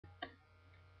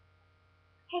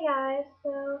Hey guys,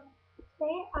 so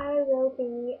today I will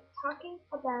be talking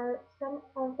about some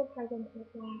of the fragrances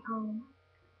that I own.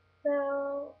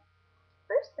 So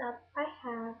first up I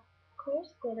have Clear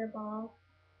Glitter Ball,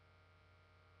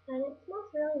 and it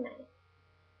smells really nice.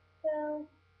 So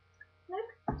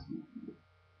next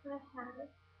I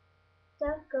have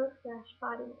Dove Go Fresh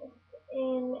Body Mist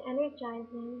in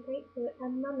Energizing Grapefruit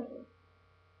and Lemon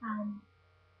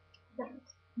scent.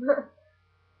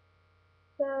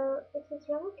 So this is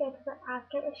really good for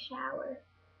after a shower,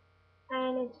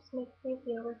 and it just makes you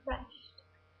feel refreshed.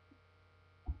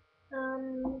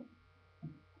 Um,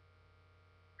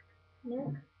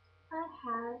 Next, I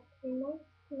have a nice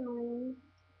smelling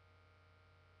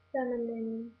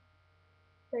feminine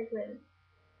fragrance,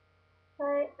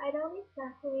 but I don't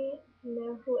exactly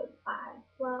know who it's by.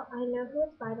 Well, I know who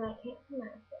it's by, but I can't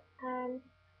pronounce it. And,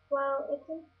 well, it's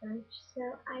in French, so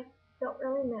I don't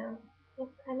really know. If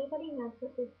anybody knows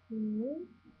what this means,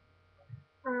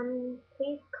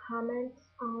 please comment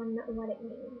on what it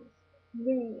means.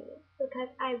 Really, because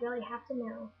I really have to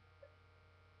know.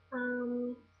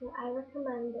 So I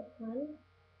recommend this one.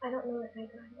 I don't know if I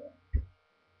got it.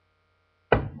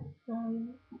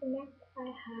 Next I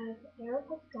have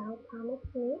Aeropostale Promise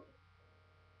Me,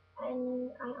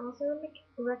 and I also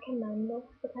recommend this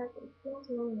because it smells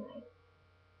really nice.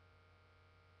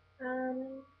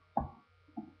 Um,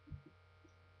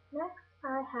 Next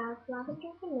I have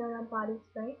Lavender Vanilla Body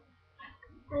Spray,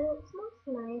 and it smells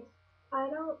nice. I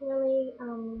don't really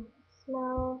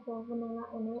smell the vanilla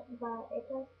in it, but it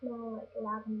does smell like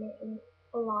lavender in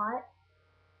a lot.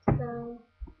 So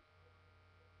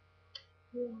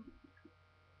yeah.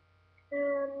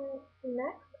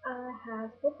 Next I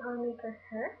have This On Me For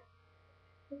Her.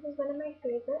 This is one of my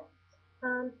favorites.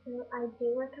 So I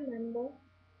do recommend this.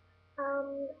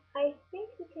 I think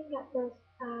you can get this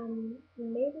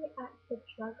maybe at the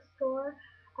drugstore.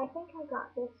 I think I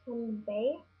got this from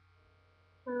Bay.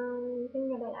 You can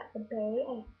get it at the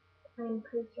Bay. I'm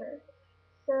pretty sure.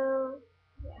 So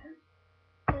yeah.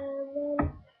 And then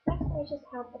next I just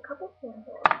have a couple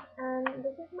samples.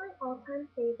 This is my all-time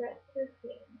favorite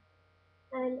perfume,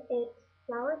 and it's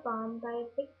Flower Bomb by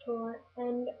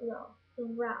Viktor&Rolf.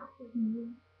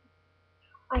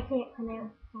 I can't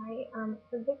pronounce, sorry.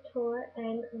 Victor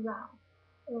and Ralph.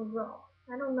 Or Rolf.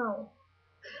 I don't know.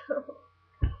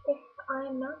 If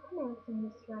I'm not pronouncing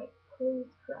this right, please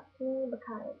correct me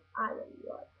because I really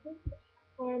like it.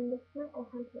 And this is my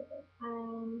all-time favorite. I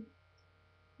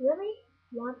really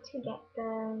want to get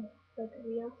the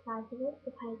real size of it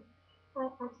because I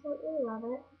absolutely love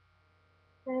it,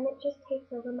 and it just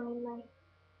takes over my life.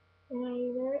 And I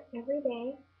wear it every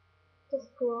day to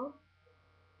school,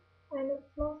 and it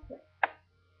smells good.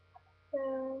 So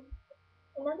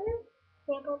another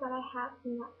sample that I have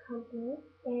from that company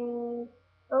is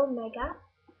Omega.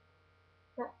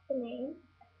 That's the name.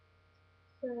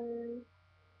 So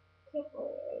can't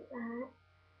really read that.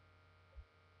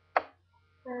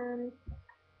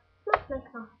 Smells nice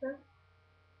also.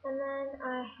 And then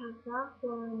I have Ralph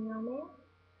Lauren Romance.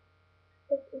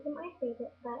 This isn't my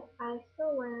favorite, but I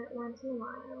still wear it once in a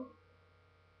while.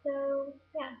 So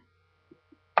yeah.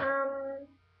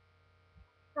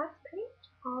 That's pretty much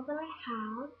all that I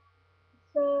have.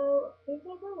 So these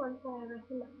are the ones that I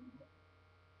recommend.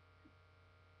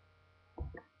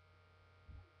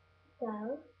 So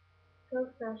Go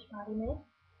Fresh Body Mist.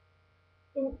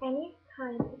 In any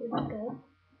kind it is good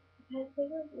because they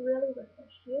will really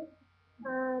refresh you.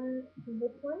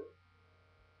 This one,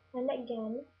 and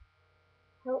again,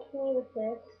 help me with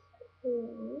this,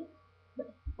 please,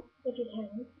 if you can.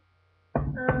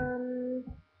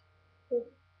 This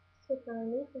super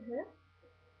only for her,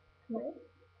 nice.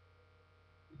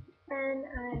 And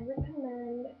I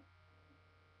recommend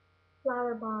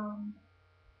Flower Bomb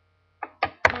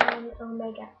and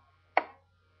Omega.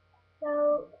 So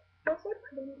that's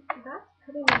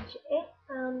pretty much it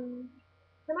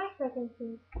for my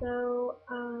fragrances. So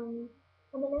on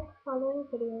the next following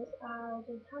videos I'll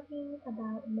be talking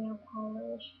about nail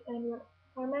polish and what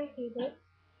are my favorites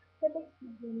for this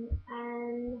season.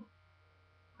 And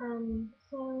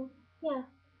so yeah,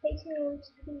 stay tuned.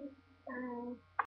 Peace. Bye.